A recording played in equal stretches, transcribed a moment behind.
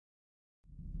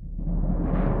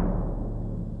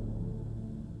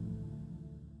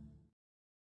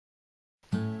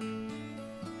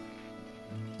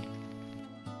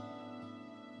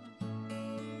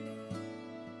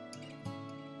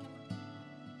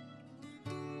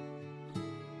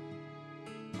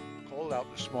cold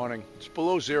out this morning. It's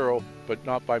below zero, but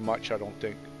not by much, I don't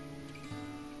think.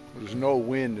 There's no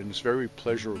wind and it's very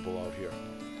pleasurable out here.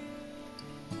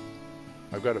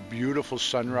 I've got a beautiful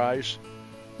sunrise,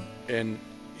 and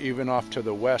even off to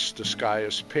the west the sky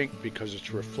is pink because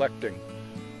it's reflecting.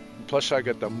 And plus I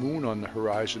got the moon on the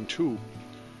horizon too.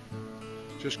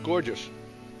 Just gorgeous.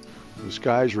 The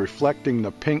sky's reflecting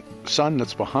the pink sun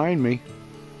that's behind me,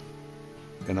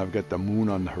 and I've got the moon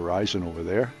on the horizon over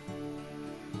there.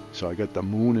 So I got the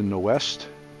moon in the west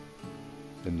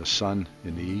and the sun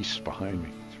in the east behind me.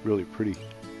 It's really pretty.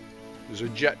 There's a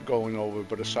jet going over,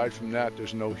 but aside from that,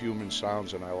 there's no human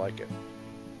sounds, and I like it.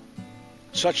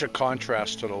 Such a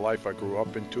contrast to the life I grew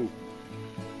up into.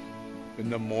 In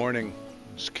the morning,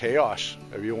 it's chaos.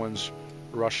 Everyone's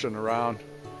rushing around,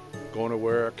 going to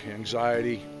work,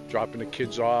 anxiety, dropping the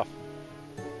kids off,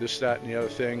 this, that, and the other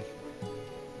thing.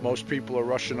 Most people are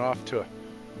rushing off to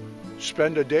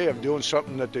spend a day of doing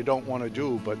something that they don't want to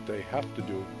do, but they have to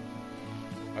do.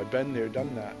 I've been there,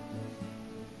 done that.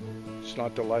 It's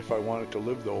not the life I wanted to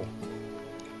live, though.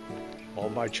 All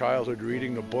my childhood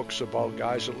reading the books about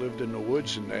guys that lived in the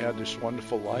woods and they had this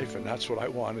wonderful life, and that's what I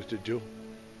wanted to do.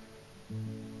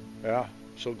 Yeah,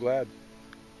 so glad.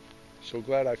 So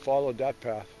glad I followed that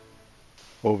path.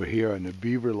 Over here in the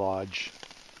beaver lodge,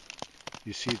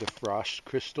 you see the frost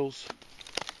crystals?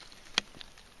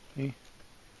 See?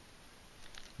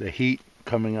 The heat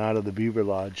coming out of the beaver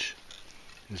lodge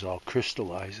is all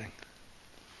crystallizing.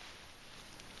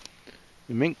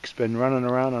 The mink's been running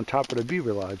around on top of the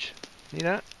beaver lodge. See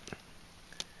that?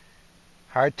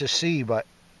 Hard to see, but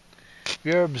if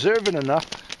you're observant enough,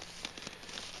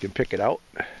 you can pick it out.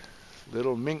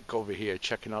 Little mink over here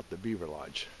checking out the beaver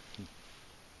lodge.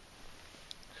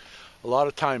 A lot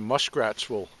of time muskrats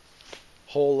will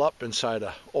hole up inside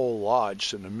an old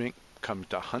lodge and the mink come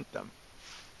to hunt them.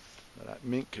 But that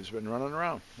mink has been running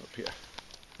around up here.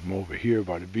 I'm over here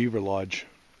by the beaver lodge.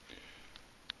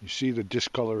 You see the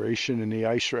discoloration in the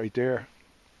ice right there?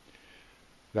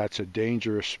 That's a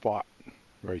dangerous spot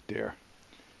right there.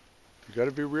 You got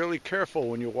to be really careful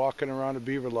when you're walking around a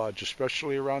beaver lodge,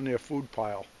 especially around their food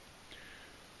pile.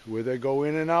 Where they go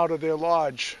in and out of their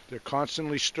lodge, they're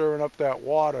constantly stirring up that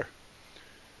water,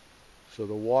 so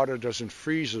the water doesn't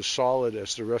freeze as solid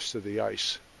as the rest of the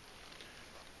ice.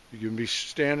 You can be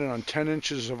standing on 10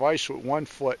 inches of ice with one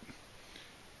foot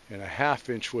and a ½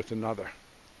 inch with another.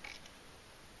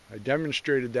 I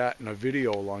demonstrated that in a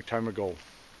video a long time ago.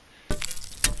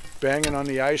 Banging on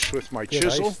the ice with my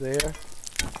chisel. Ice there.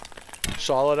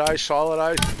 Solid ice,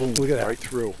 boom, look at that. Right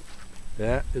through.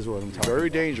 That is what I'm talking Very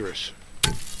about. dangerous.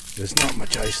 There's not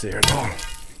much ice there at all.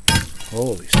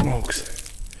 Holy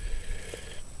smokes.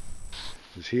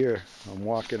 Because here, I'm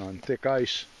walking on thick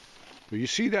ice. But you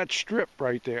see that strip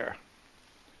right there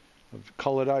of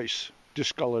colored ice,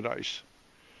 discolored ice.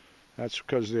 That's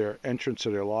because their entrance to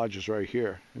their lodge is right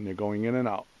here, and they're going in and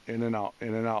out, in and out,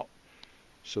 in and out.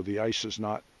 So the ice is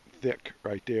not thick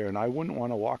right there, and I wouldn't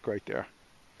want to walk right there.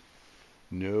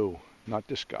 No, not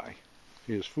this guy.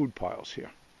 He has food piles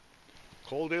here.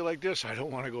 Cold day like this, I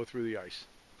don't want to go through the ice.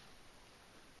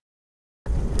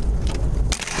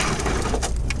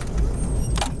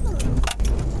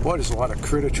 Boy, there's a lot of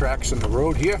critter tracks in the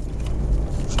road here.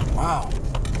 Wow.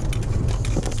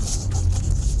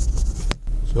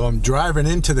 So I'm driving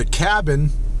into the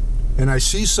cabin and I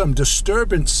see some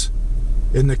disturbance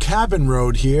in the cabin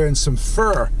road here and some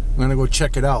fur. I'm gonna go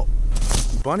check it out.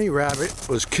 Bunny rabbit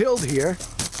was killed here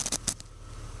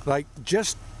like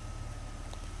just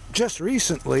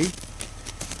recently.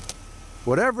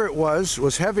 Whatever it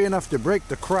was heavy enough to break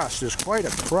the crust. There's quite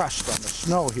a crust on the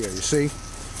snow here, you see.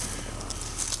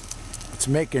 It's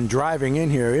making driving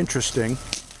in here interesting.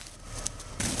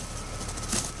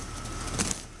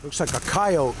 Looks like a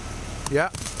coyote. Yeah.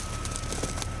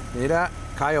 See that?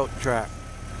 Coyote track.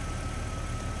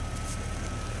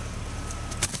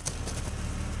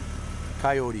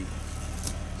 Coyote.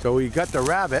 So we got the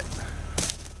rabbit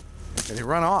and he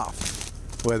run off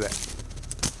with it.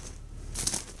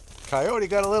 Coyote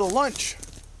got a little lunch.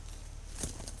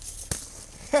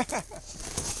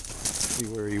 See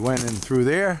where he went in through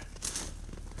there.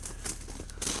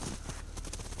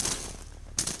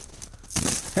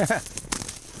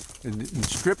 and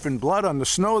stripping blood on the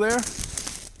snow there.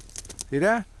 See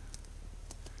that?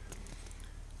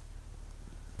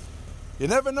 You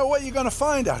never know what you're going to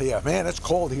find out here. Man, it's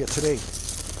cold here today.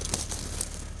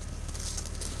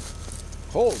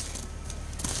 Cold.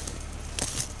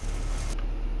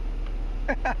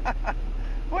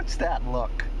 What's that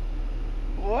look?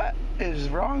 What is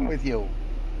wrong with you?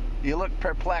 You look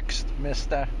perplexed,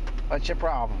 mister. What's your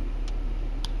problem?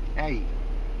 Hey,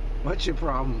 what's your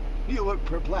problem? You look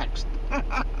perplexed.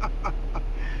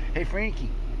 Hey, Frankie.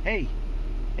 Hey.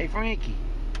 Hey, Frankie.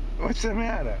 What's the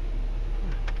matter?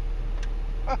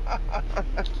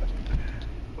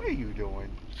 What are you doing?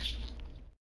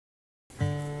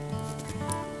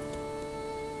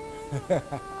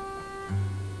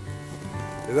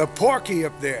 There's a porky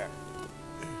up there.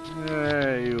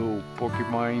 Hey, you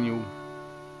porcupine, you.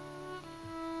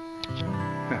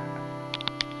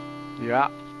 Yeah.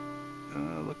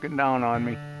 Looking down on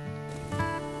me.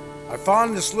 I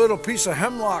found this little piece of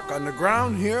hemlock on the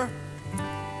ground here.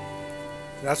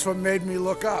 That's what made me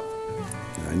look up.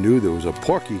 I knew there was a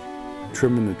porky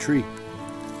trimming the tree.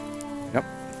 Yep.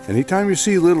 Anytime you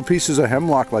see little pieces of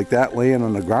hemlock like that laying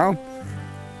on the ground,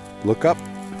 look up.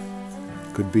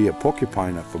 Could be a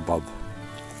porcupine up above.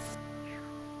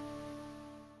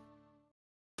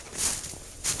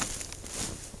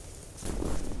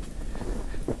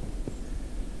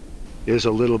 Here's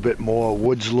a little bit more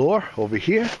woods lore over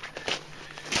here.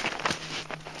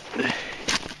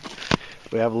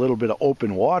 We have a little bit of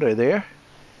open water there,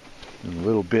 and a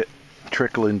little bit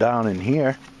trickling down in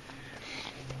here.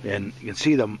 And you can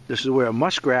see this is where a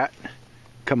muskrat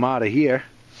come out of here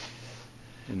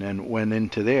and then went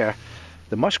into there.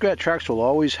 The muskrat tracks will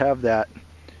always have that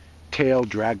tail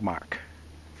drag mark.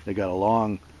 They got a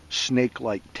long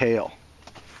snake-like tail.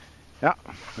 Yeah,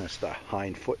 that's the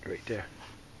hind foot right there.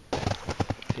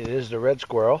 It is the red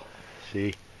squirrel.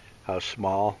 See how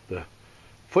small the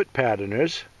foot pattern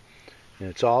is. And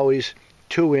it's always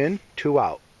 2 in, 2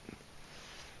 out.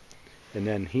 And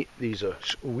then these are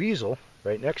weasel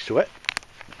right next to it.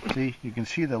 See, you can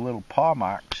see the little paw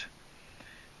marks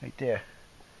right there.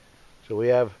 So we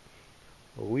have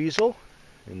a weasel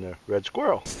and the red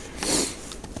squirrel.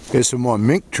 Here's some more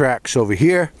mink tracks over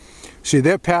here. See,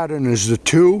 their pattern is the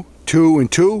 2, 2,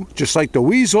 and 2, just like the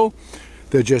weasel.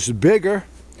 They're just bigger.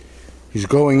 He's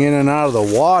going in and out of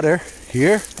the water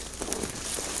here.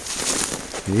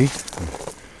 See?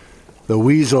 The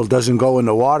weasel doesn't go in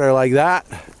the water like that,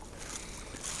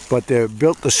 but they're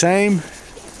built the same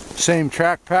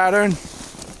track pattern,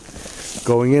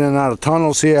 going in and out of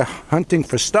tunnels here, hunting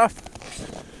for stuff.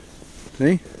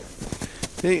 See?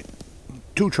 See?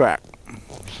 2 track.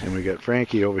 And we got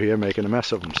Frankie over here making a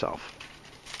mess of himself.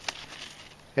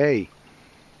 Hey,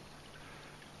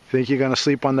 think you're gonna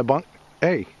sleep on the bunk?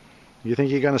 Hey, you think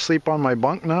you're gonna sleep on my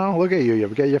bunk now? Look at you,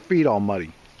 you've got your feet all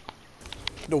muddy.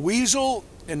 The weasel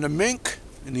and the mink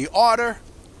and the otter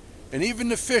and even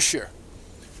the fisher,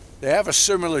 they have a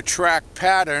similar track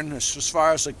pattern as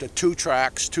far as like the 2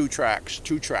 tracks, 2 tracks,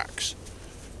 2 tracks.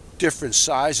 Different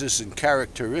sizes and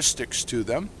characteristics to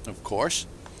them, of course.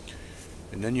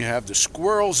 And then you have the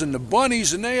squirrels and the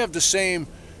bunnies, and they have the same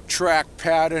track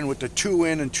pattern with the 2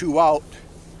 in and 2 out.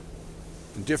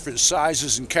 And different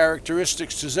sizes and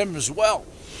characteristics to them as well.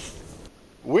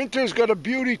 Winter's got a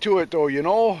beauty to it though, you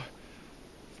know.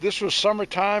 If this was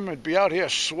summertime, I'd be out here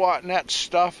swatting that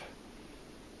stuff,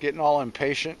 getting all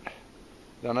impatient.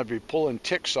 Then I'd be pulling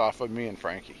ticks off of me and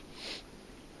Frankie.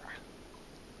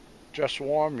 Just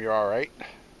warm, you're alright.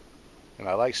 And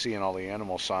I like seeing all the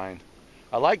animal sign.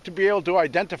 I like to be able to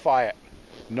identify it.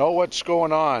 Know what's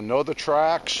going on, know the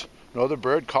tracks, know the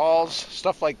bird calls,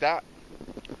 stuff like that.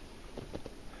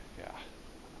 Yeah,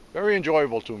 very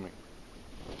enjoyable to me.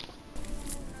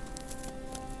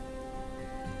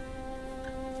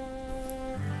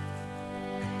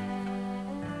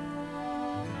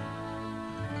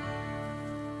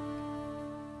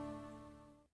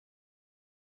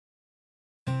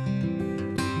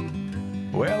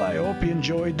 Well, I hope you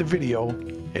enjoyed the video,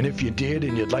 and if you did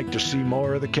and you'd like to see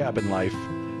more of the cabin life,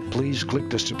 please click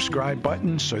the subscribe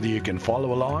button so that you can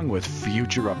follow along with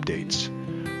future updates.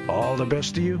 All the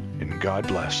best to you, and God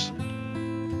bless.